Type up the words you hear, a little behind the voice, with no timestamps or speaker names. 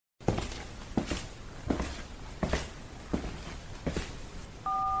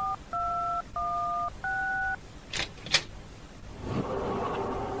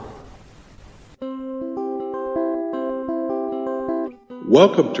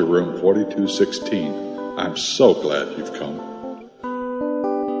Welcome to room 4216. I'm so glad you've come.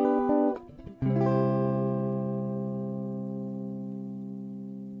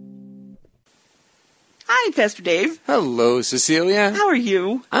 Hi, Pastor Dave. Hello, Cecilia. How are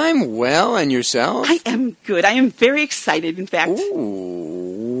you? I'm well, and yourself? I am good. I am very excited, in fact.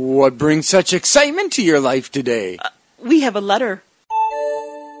 Ooh, what brings such excitement to your life today? We have a letter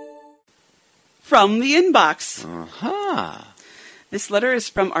from the inbox. Uh-huh. This letter is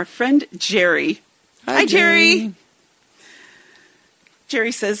from our friend Jerry. Hi, Jerry.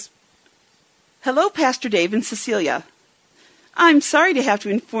 Jerry says, "Hello, Pastor Dave and Cecilia. I'm sorry to have to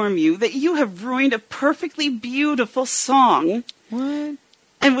inform you that you have ruined a perfectly beautiful song. What?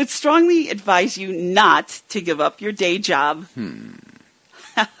 And would strongly advise you not to give up your day job."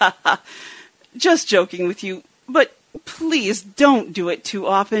 Just joking with you, but please don't do it too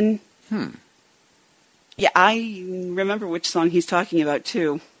often. Yeah, I remember which song he's talking about,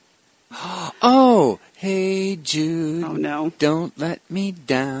 too. Oh, hey, Jude. Oh, no. Don't let me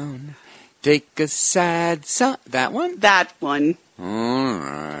down. Take a sad song. That one? That one. All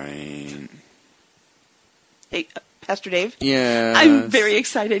right. Hey, Pastor Dave? Yeah. I'm very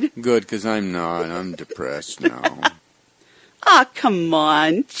excited. Good, because I'm not. I'm depressed now. Ah, come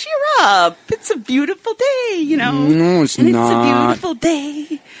on. Cheer up. It's a beautiful day, you know. No, it's and not. It's a beautiful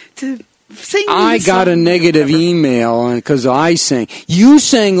day to sing. I got a negative email because I sang. You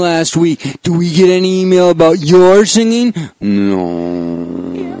sang last week. Do we get any email about your singing?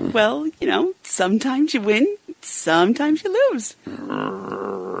 No. Yeah, well, you know, sometimes you win, sometimes you lose.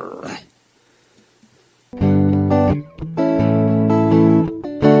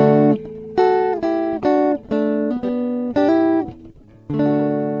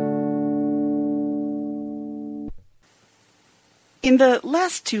 In the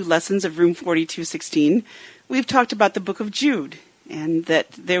last two lessons of Room 4216, we've talked about the book of Jude, and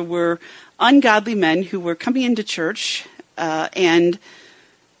that there were ungodly men who were coming into church and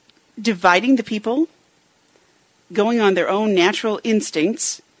dividing the people, going on their own natural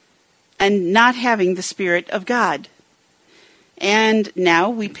instincts, and not having the Spirit of God. And now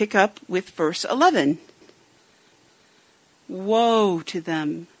we pick up with verse 11. Woe to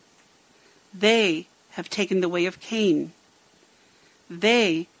them! They have taken the way of Cain.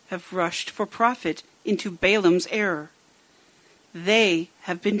 They have rushed for profit into Balaam's error. They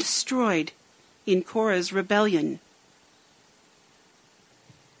have been destroyed in Korah's rebellion.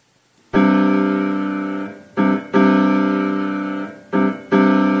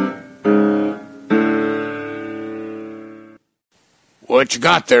 What you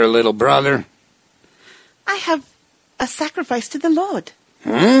got there, little brother? I have a sacrifice to the Lord.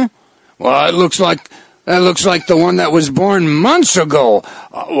 Huh? Well, it looks like the one that was born months ago.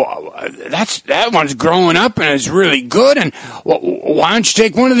 That one's growing up and is really good. And why don't you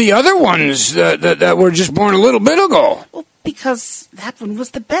take one of the other ones that were just born a little bit ago? Well, because that one was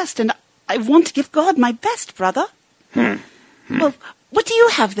the best, and I want to give God my best, brother. Well, what do you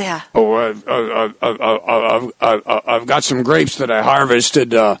have there? Oh, I've got some grapes that I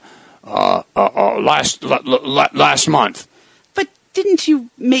harvested last month. But didn't you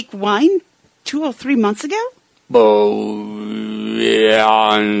make wine 2 or 3 months ago? Oh, yeah,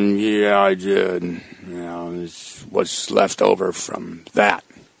 I did. Yeah, it's what's left over from that.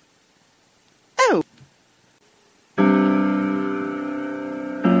 Oh.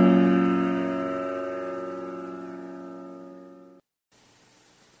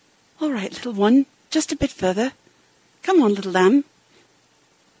 All right, little one, just a bit further. Come on, little lamb.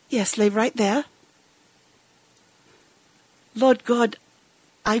 Yes, lay right there. Lord God,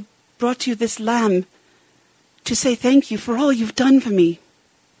 I brought you this lamb to say thank you for all you've done for me.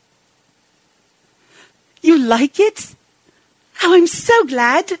 You like it? Oh, I'm so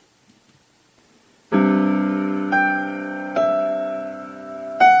glad.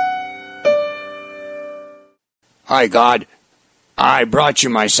 Hi, God. I brought you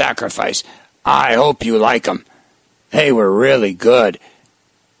my sacrifice. I hope you like them. They were really good.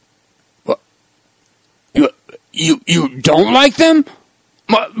 What? You don't like them?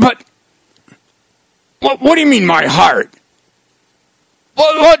 But what do you mean, my heart?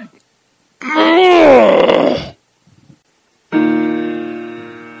 What?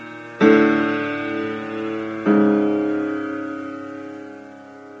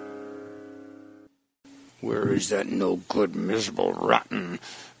 Where is that no-good, miserable, rotten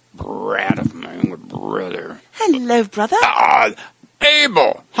brat of my own brother? Hello, brother.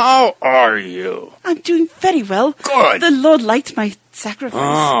 Abel, how are you? I'm doing very well. Good. The Lord liked my sacrifice.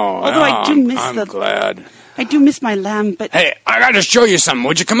 Oh, although I do miss I'm glad. I do miss my lamb, but... Hey, I got to show you something.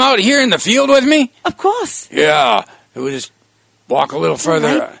 Would you come out here in the field with me? Of course. Yeah, it was Walk a little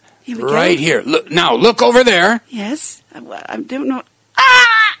further. Right. Here we Right go. here. Look now. Look over there. Yes. I don't know.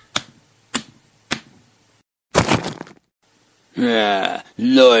 Ah!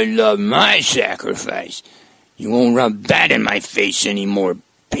 Lord love my sacrifice. You won't rub that in my face anymore,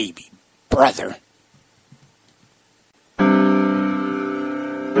 baby brother.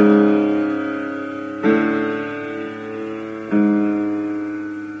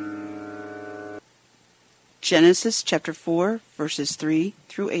 Genesis chapter 4, verses 3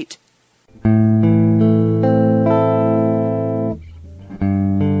 through 8.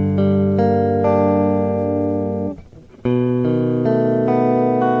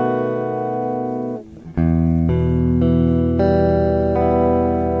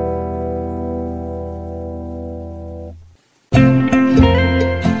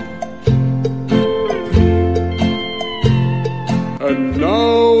 And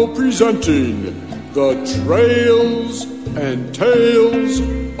now presenting the Trails and Tales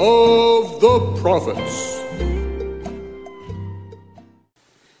of the Prophets.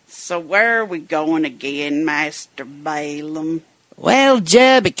 So where are we going again, Master Balaam? Well,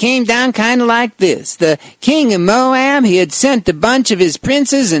 Jeb, it came down kind of like this. The king of Moab, he had sent a bunch of his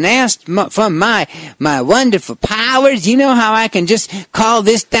princes and asked for my wonderful powers. You know how I can just call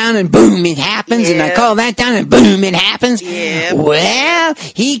this down and boom, it happens, and I Yeah. call that down and boom, it happens? Yeah. Well,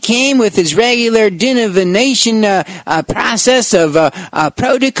 he came with his regular divination process of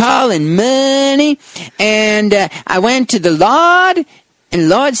protocol and money, and I went to the Lord, and the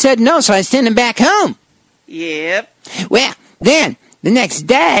Lord said no, so I sent him back home. Yep. Well, then the next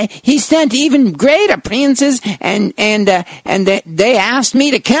day he sent even greater princes, and they asked me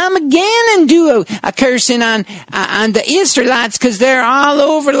to come again and do a cursing on the Israelites, because they're all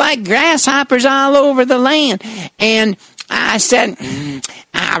over like grasshoppers all over the land. And I said,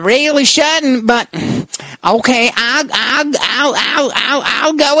 I really shouldn't, but okay, I'll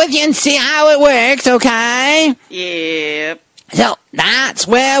go with you and see how it works. Okay. Yep. So that's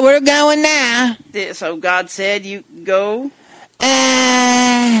where we're going now. So God said you go?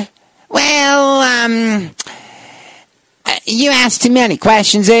 You asked too many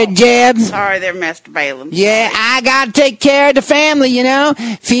questions there, Jeb. Sorry there, Master Balaam. Yeah, I gotta take care of the family, you know.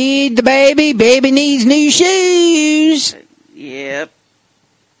 Feed the baby. Baby needs new shoes. Yep.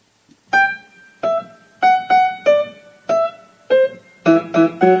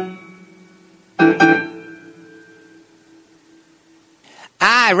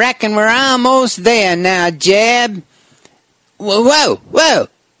 I reckon we're almost there now, Jeb. Whoa.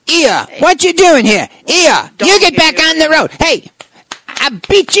 Eeyore, what you doing here? Eeyore, you get back on the road. Hey, I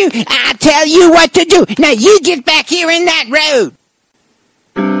beat you. I tell you what to do. Now you get back here in that road.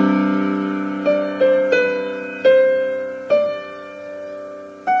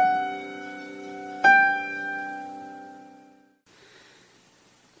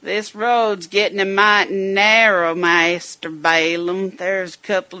 This road's getting a mighty narrow, Master Balaam. There's a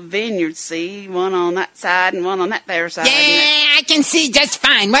couple of vineyards, see? One on that side and one on that there side. Yeah, I can see just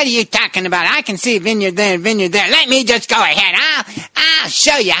fine. What are you talking about? I can see a vineyard there, vineyard there. Let me just go ahead. I'll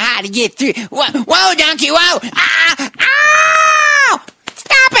show you how to get through. Whoa, donkey, whoa! Ow!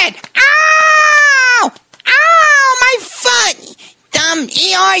 Stop it! Ow! Ow, my foot! Dumb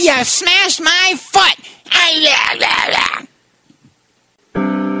Eeyore, you smashed my foot!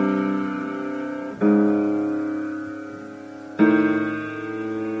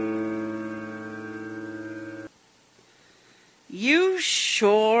 You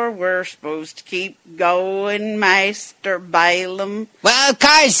sure we're supposed to keep going, Master Balaam? Well, of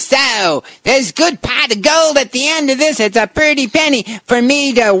course so. There's a good pot of gold at the end of this. It's a pretty penny for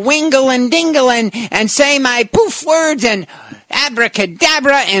me to wingle and dingle and say my poof words and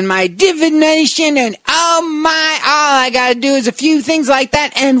abracadabra and my divination and all I gotta do is a few things like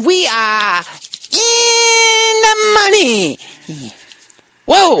that and we are in the money.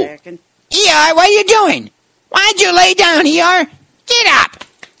 Whoa. Reckon. Eeyore, what are you doing? Why'd you lay down, Eeyore? Get up!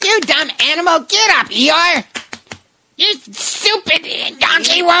 You dumb animal, get up, Eeyore! You stupid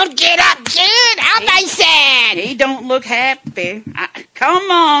donkey won't get up! Get up, I said! He don't look happy.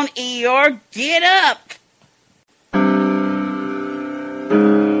 Come on, Eeyore, get up!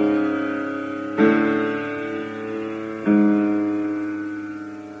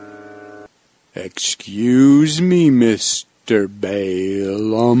 Excuse me, Mr.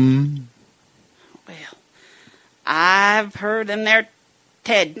 Balaam. Well, I've heard them there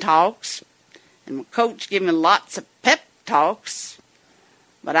TED Talks, and my coach give me lots of pep talks,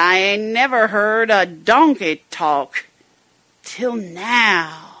 but I ain't never heard a donkey talk till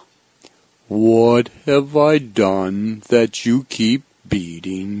now. What have I done that you keep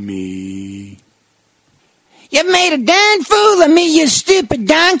beating me? You made a darn fool of me, you stupid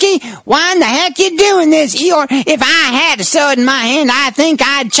donkey. Why in the heck you doing this, Eeyore? If I had a sword in my hand, I think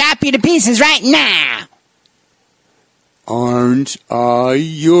I'd chop you to pieces right now. Aren't I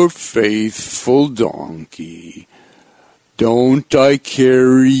your faithful donkey? Don't I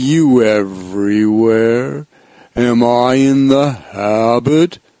carry you everywhere? Am I in the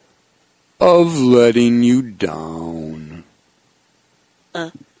habit of letting you down?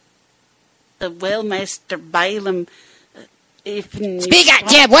 Well, Master Balaam, if you Speak up,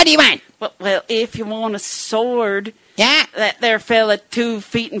 Jeb. What do you want? Well, if you want a sword, Yeah? that there fella 2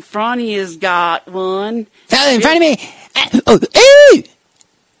 feet in front of you's got one. Fella in front of me. Ooh!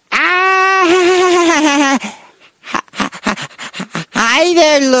 Ah! Hi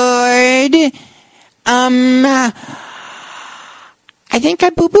there, Lord. I think I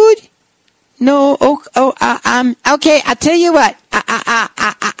boo-booed. No, okay, I'll tell you what.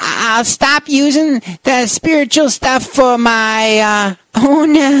 I'll stop using the spiritual stuff for my,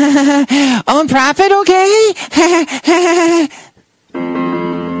 own profit, okay?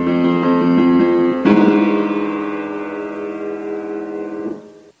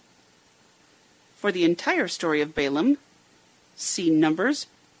 For the entire story of Balaam, see Numbers,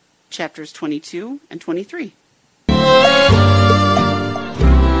 chapters 22 and 23.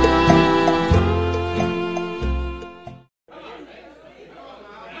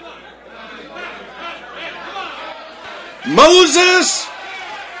 Moses,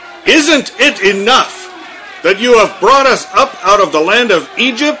 isn't it enough that you have brought us up out of the land of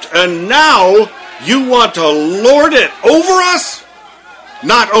Egypt and now you want to lord it over us?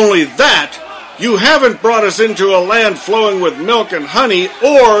 Not only that, you haven't brought us into a land flowing with milk and honey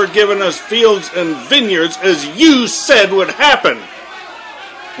or given us fields and vineyards as you said would happen.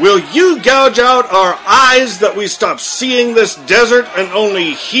 Will you gouge out our eyes that we stop seeing this desert and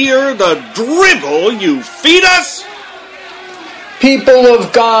only hear the dribble you feed us? People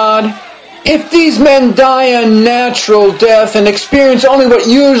of God, if these men die a natural death and experience only what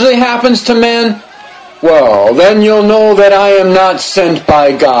usually happens to men, well, then you'll know that I am not sent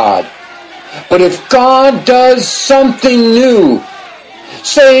by God. But if God does something new,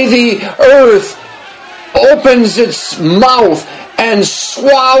 say the earth opens its mouth and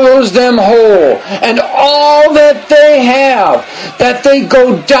swallows them whole, and all that they have, that they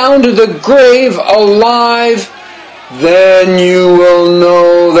go down to the grave alive, then you will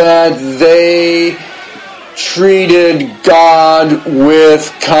know that they treated God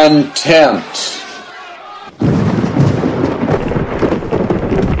with contempt.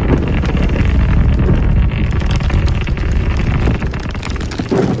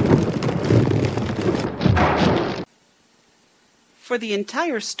 For the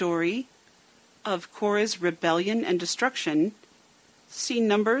entire story of Korah's rebellion and destruction, see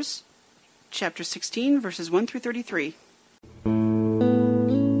Numbers, chapter 16, verses 1 through 33.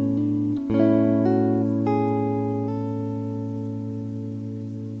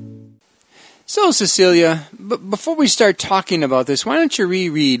 So, Cecilia, before we start talking about this, why don't you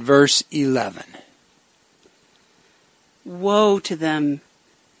reread verse 11? Woe to them!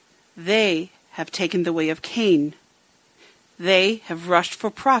 They have taken the way of Cain. They have rushed for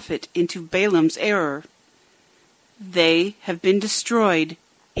profit into Balaam's error. They have been destroyed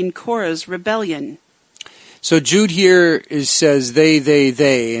in Korah's rebellion. So Jude here says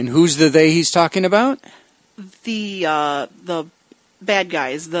they, and who's the they he's talking about? The bad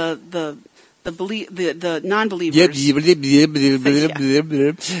guys, the non-believers.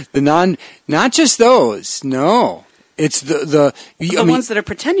 Not just those. No, it's the ones that are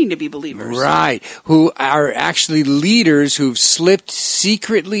pretending to be believers, right? Who are actually leaders who've slipped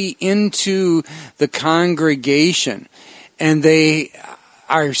secretly into the congregation, and they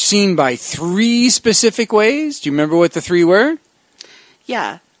are seen by 3 specific ways. Do you remember what the 3 were?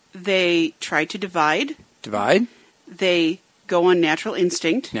 Yeah, they try to divide. Divide. They go on natural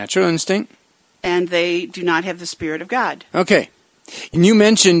instinct. Natural instinct. And they do not have the Spirit of God. Okay. And you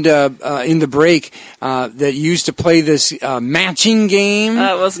mentioned in the break that you used to play this matching game.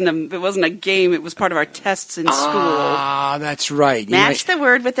 It wasn't a game. It was part of our tests in school. Ah, that's right. Match the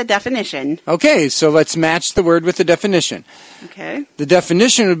word with the definition. Okay, so let's match the word with the definition. Okay. The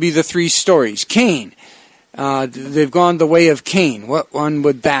definition would be the 3 stories. Cain. They've gone the way of Cain. What one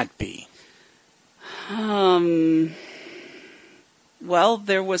would that be? Well,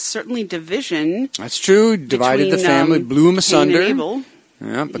 there was certainly division. That's true. Divided the family, blew them asunder. Cain and Abel.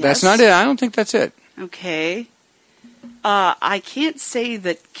 Yeah, but that's not it. I don't think that's it. Okay. I can't say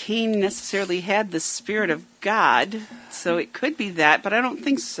that Cain necessarily had the Spirit of God, so it could be that, but I don't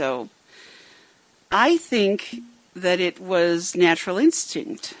think so. I think that it was natural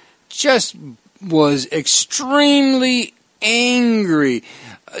instinct. Just was extremely angry,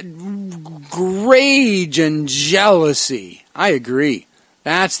 rage and jealousy. I agree.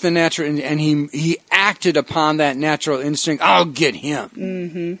 That's the natural, and he acted upon that natural instinct. I'll get him.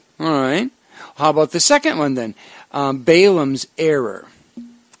 Mm-hmm. All right. How about the second one then? Balaam's error.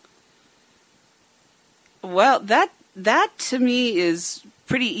 Well, that to me is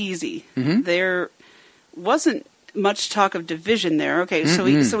pretty easy. Mm-hmm. There wasn't much talk of division there. Okay, so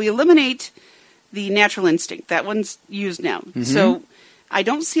we eliminate the natural instinct. That one's used now. Mm-hmm. So I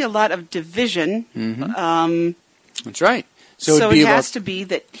don't see a lot of division. Mm-hmm. That's right. So it has to be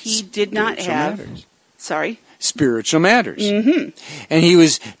that he did not have... matters. Sorry? Spiritual matters. Mm-hmm. And he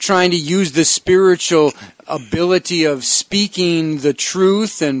was trying to use the spiritual ability of speaking the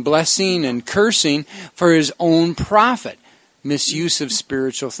truth and blessing and cursing for his own profit. Misuse of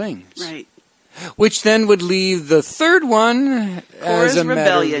spiritual things. Right. Which then would leave the third one as a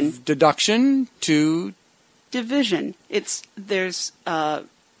rebellion. matter of deduction to... division. There's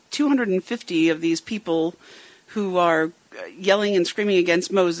 250 of these people who are yelling and screaming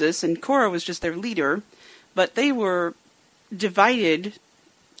against Moses, and Korah was just their leader, but they were divided.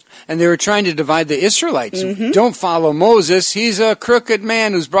 And they were trying to divide the Israelites. Mm-hmm. Don't follow Moses. He's a crooked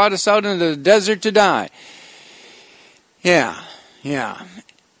man who's brought us out into the desert to die. Yeah.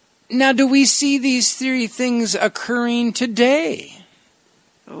 Now, do we see these three things occurring today?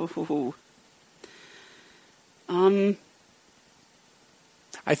 Oh.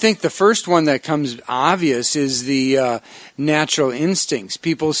 I think the first one that comes obvious is the natural instincts.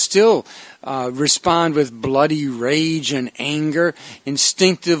 People still respond with bloody rage and anger,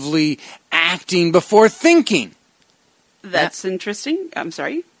 instinctively acting before thinking. That's interesting. I'm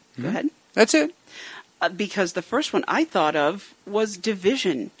sorry. Go ahead. That's it. Because the first one I thought of was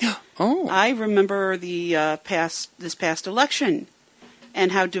division. Oh. I remember this past election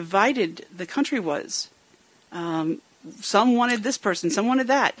and how divided the country was. Some wanted this person, some wanted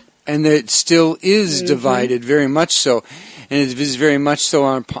that. And it still is divided, very much so. And it is very much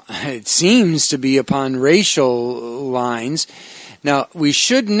so, it seems to be upon racial lines. Now, we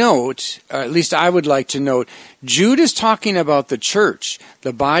should note, or at least I would like to note, Jude is talking about the church,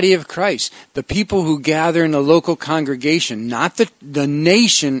 the body of Christ, the people who gather in a local congregation, not the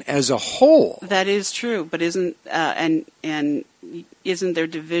nation as a whole. That is true, but isn't there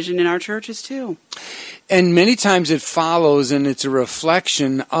division in our churches too? And many times it follows, and it's a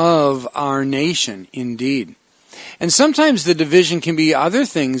reflection of our nation, indeed. And sometimes the division can be other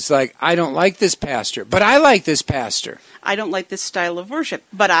things like, I don't like this pastor, but I like this pastor. I don't like this style of worship,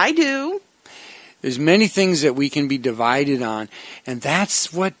 but I do. There's many things that we can be divided on, and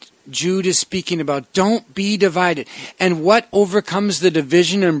that's what Jude is speaking about. Don't be divided. And what overcomes the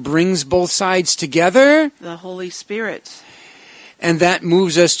division and brings both sides together? The Holy Spirit. And that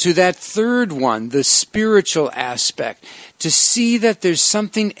moves us to that third one, the spiritual aspect, to see that there's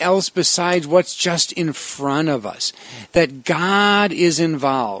something else besides what's just in front of us, that God is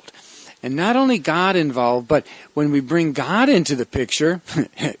involved. And not only God involved, but when we bring God into the picture,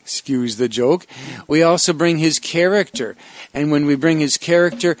 excuse the joke, we also bring His character. And when we bring His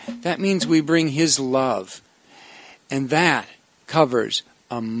character, that means we bring His love. And that covers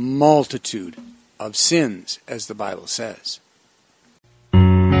a multitude of sins, as the Bible says.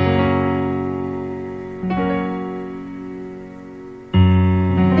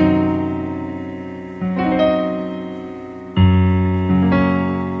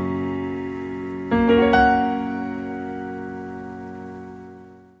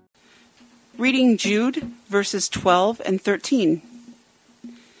 Reading Jude, verses 12 and 13.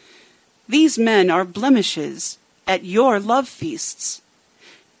 These men are blemishes at your love feasts,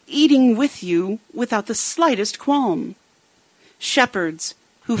 eating with you without the slightest qualm. Shepherds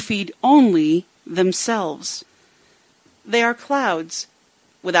who feed only themselves. They are clouds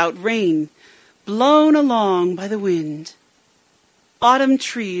without rain, blown along by the wind. Autumn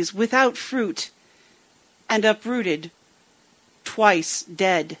trees without fruit, and uprooted, twice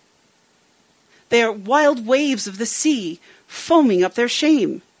dead. They are wild waves of the sea, foaming up their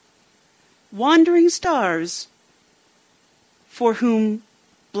shame. Wandering stars, for whom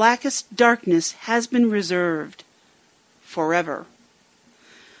blackest darkness has been reserved forever.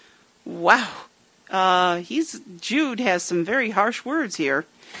 Wow. Jude has some very harsh words here.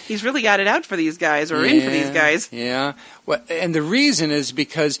 He's really got it out for these guys, or in for these guys. Yeah. Well, and the reason is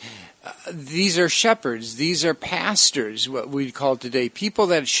because these are shepherds, these are pastors, what we call today, people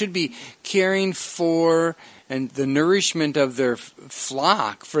that should be caring for and the nourishment of their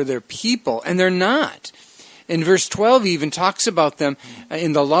flock, for their people, and they're not. In verse 12, he even talks about them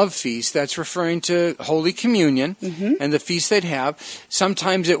in the love feast. That's referring to Holy Communion and the feast they'd have.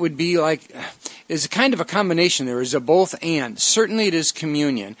 Sometimes it would be like, is kind of a combination. There is a both and. Certainly it is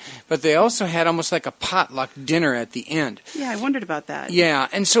communion, but they also had almost like a potluck dinner at the end. Yeah, I wondered about that. Yeah,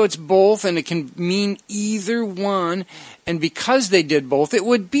 and so it's both, and it can mean either one. And because they did both, it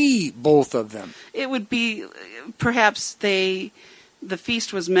would be both of them. It would be, perhaps the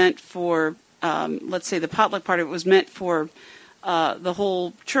feast was meant for, let's say the potluck part of it was meant for the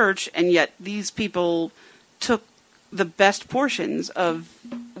whole church, and yet these people took the best portions of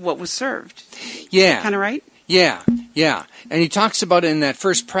what was served. Yeah. Kind of right? Yeah. And he talks about it in that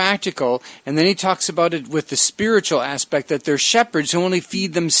first practical, and then he talks about it with the spiritual aspect, that they're shepherds who only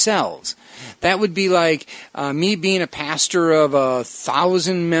feed themselves. That would be like me being a pastor of a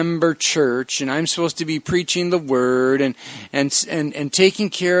 1,000-member church, and I'm supposed to be preaching the word and taking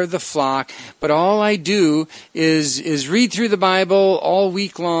care of the flock. But all I do is read through the Bible all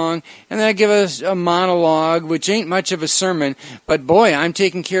week long, and then I give a monologue, which ain't much of a sermon. But boy, I'm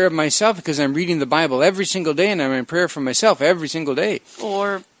taking care of myself because I'm reading the Bible every single day, and I'm in prayer for myself every single day.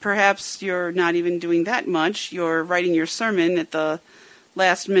 Or perhaps you're not even doing that much. You're writing your sermon at the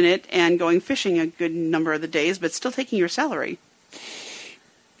last minute and going fishing a good number of the days, but still taking your salary.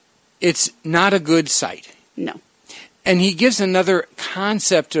 It's not a good sight. No. And he gives another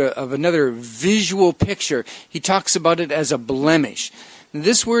concept of another visual picture. He talks about it as a blemish.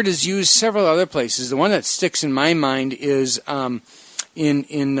 This word is used several other places. The one that sticks in my mind is in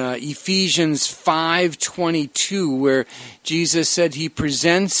Ephesians 5:22, where Jesus said he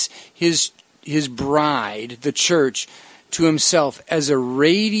presents his bride, the church, to himself as a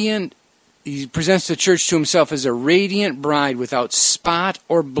radiant. He presents the church to himself as a radiant bride without spot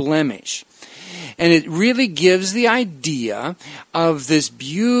or blemish. And it really gives the idea of this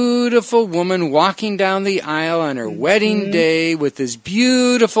beautiful woman walking down the aisle on her wedding day with this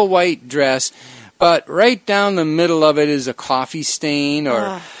beautiful white dress, but right down the middle of it is a coffee stain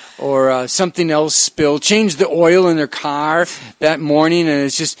or something else spilled. Changed the oil in their car that morning, and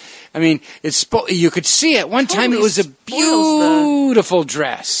it's just, I mean, you could see it. One time it was a beautiful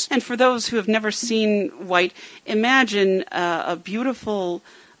dress. And for those who have never seen white, imagine a beautiful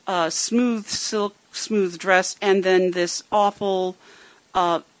smooth silk, smooth dress, and then this awful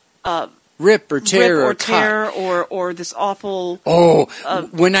rip or tear or this awful.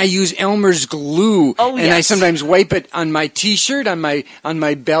 When I use Elmer's glue, and yes. I sometimes wipe it on my T-shirt, on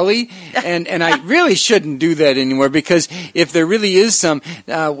my belly, and I really shouldn't do that anymore, because if there really is some,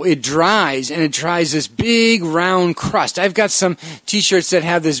 it dries, and it dries this big round crust. I've got some T-shirts that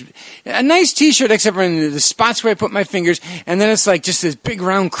have a nice T-shirt except for in the spots where I put my fingers, and then it's like just this big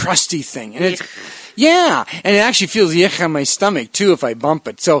round crusty thing, and it's and it actually feels yuck on my stomach too if I bump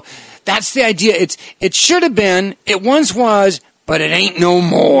it. So that's the idea. It should have been, it once was, but it ain't no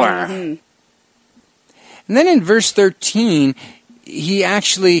more. And then in verse 13, he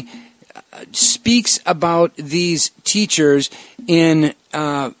actually speaks about these teachers in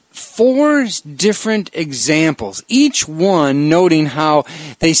 4 different examples, each one noting how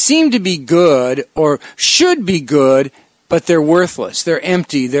they seem to be good or should be good, but they're worthless. They're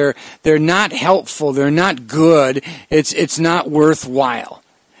empty. They're not helpful. They're not good. It's not worthwhile.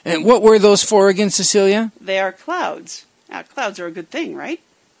 And what were those 4 again, Cecilia? They are clouds. Clouds are a good thing, right?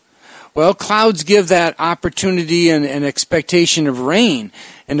 Well, clouds give that opportunity and expectation of rain.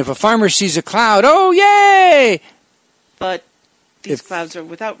 And if a farmer sees a cloud, oh, yay! But these clouds are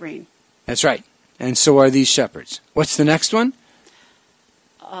without rain. That's right. And so are these shepherds. What's the next one?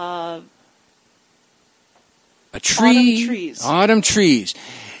 A tree. Autumn trees.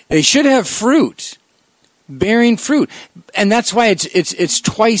 They should have fruit. Bearing fruit. And that's why it's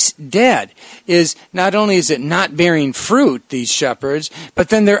twice dead. Is not only is it not bearing fruit, these shepherds, but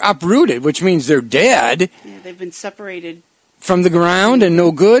then they're uprooted, which means they're dead. Yeah, they've been separated from the ground and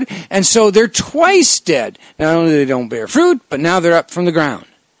no good. And so they're twice dead. Not only they don't bear fruit, but now they're up from the ground.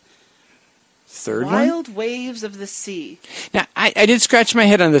 Third one? Wild waves of the sea. Now, I did scratch my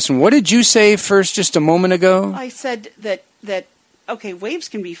head on this one. What did you say first just a moment ago? I said that okay, waves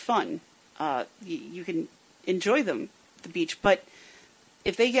can be fun. You can enjoy them, the beach, but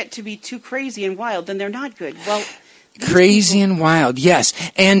if they get to be too crazy and wild, then they're not good. Well, Crazy and wild, yes.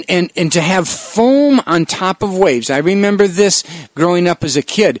 And to have foam on top of waves. I remember this growing up as a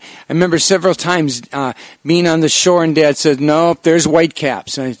kid. I remember several times being on the shore and Dad said, "Nope, there's white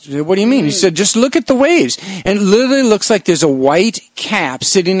caps." And I said, "What do you mean?" He said, "Just look at the waves." And it literally looks like there's a white cap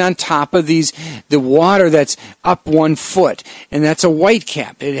sitting on top of the water that's up 1 foot. And that's a white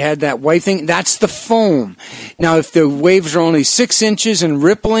cap. It had that white thing. That's the foam. Now, if the waves are only 6 inches and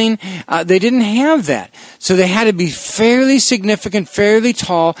rippling, they didn't have that. So they had to be fairly significant, fairly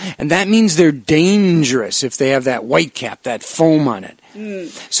tall, and that means they're dangerous if they have that white cap, that foam on it.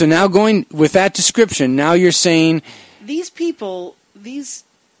 So now going with that description, now you're saying these people, these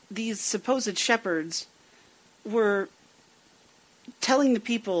supposed shepherds, were telling the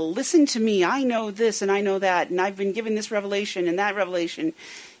people, "Listen to me, I know this and I know that, and I've been given this revelation and that revelation."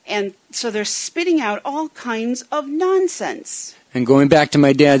 And so they're spitting out all kinds of nonsense. And going back to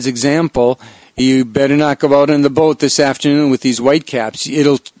my dad's example, you better not go out on the boat this afternoon with these white caps.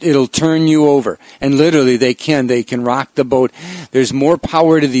 It'll turn you over. And literally they can rock the boat. There's more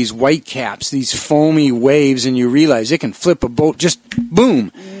power to these white caps, these foamy waves, and you realize it can flip a boat just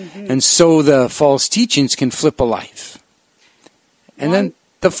boom. Mm-hmm. And so the false teachings can flip a life. And then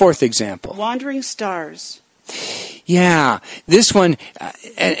the fourth example. Wandering stars. Yeah, this one,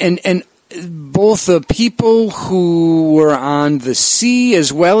 and both the people who were on the sea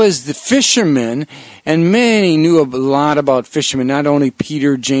as well as the fishermen, and many knew a lot about fishermen, not only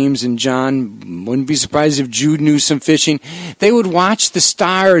Peter, James, and John. Wouldn't be surprised if Jude knew some fishing. They would watch the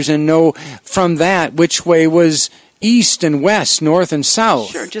stars and know from that which way was east and west, north and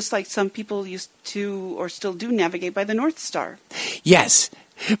south. Sure, just like some people used to or still do navigate by the North Star. Yes,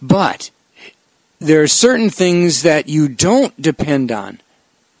 but there are certain things that you don't depend on.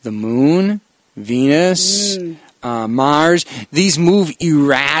 The moon, Venus, Mars, these move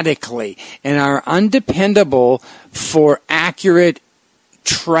erratically and are undependable for accurate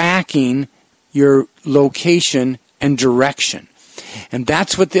tracking your location and direction. And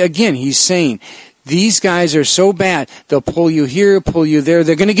that's what, again, he's saying. These guys are so bad, they'll pull you here, pull you there.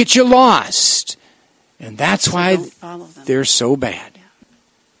 They're going to get you lost. And that's why they're so bad.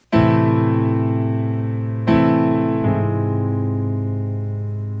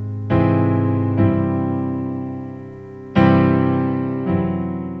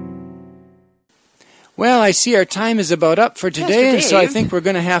 Well, I see our time is about up for today, and so I think we're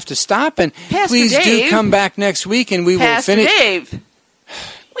going to have to stop. And Pastor please Dave, do come back next week, and we will finish. Pastor Dave,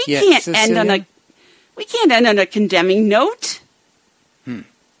 we can't end on a condemning note.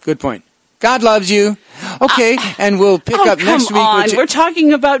 Good point. God loves you. Okay, and we'll pick up next week. Come on, we're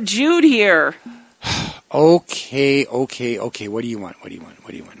talking about Jude here. Okay. What do you want?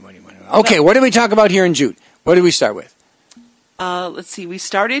 Okay, what did we talk about here in Jude? What did we start with? Let's see. We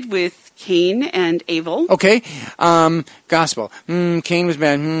started with Cain and Abel. Okay. Gospel. Cain was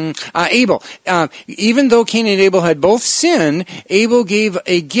bad. Abel. Even though Cain and Abel had both sinned, Abel gave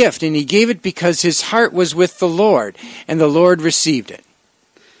a gift, and he gave it because his heart was with the Lord, and the Lord received it.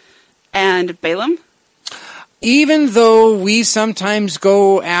 And Balaam? Even though we sometimes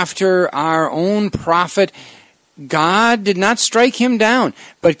go after our own prophet, God did not strike him down,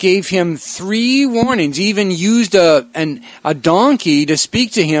 but gave him 3 warnings, even used a donkey to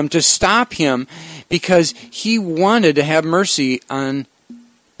speak to him, to stop him, because he wanted to have mercy on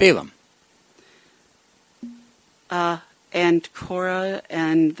Balaam. And Korah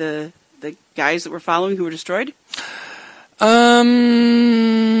and the guys that were following who were destroyed?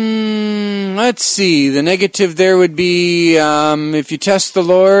 Let's see. The negative there would be if you test the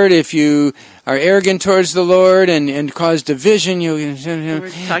Lord, if you are arrogant towards the Lord and cause division. We're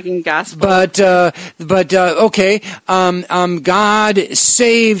talking gospel. But okay. God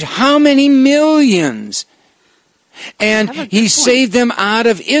saved how many millions? And he saved them out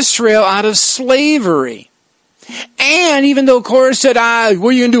of Israel, out of slavery. And even though Korah said, what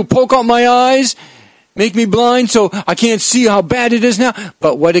are you going to do, poke out my eyes? Make me blind so I can't see how bad it is now.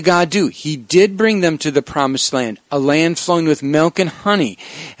 But what did God do? He did bring them to the promised land, a land flowing with milk and honey.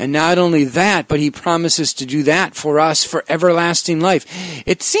 And not only that, but he promises to do that for us for everlasting life.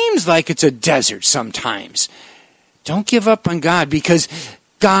 It seems like it's a desert sometimes. Don't give up on God, because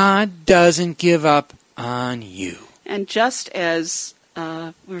God doesn't give up on you. And just as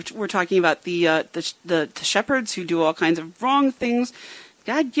we're talking about the shepherds who do all kinds of wrong things,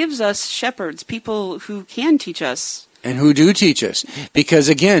 God gives us shepherds, people who can teach us. And who do teach us. Because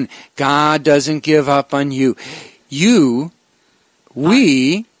again, God doesn't give up on you.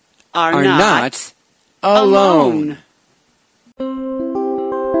 We are not alone. Do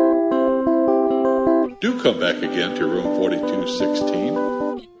come back again to room 4216.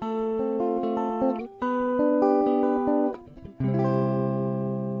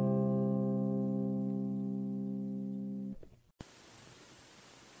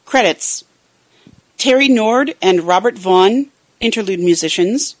 Credits: Terry Nord and Robert Vaughn, interlude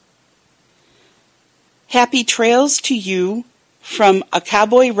musicians. Happy Trails to You from A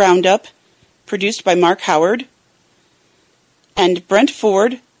Cowboy Roundup, produced by Mark Howard. And Brent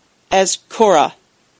Ford as Cora.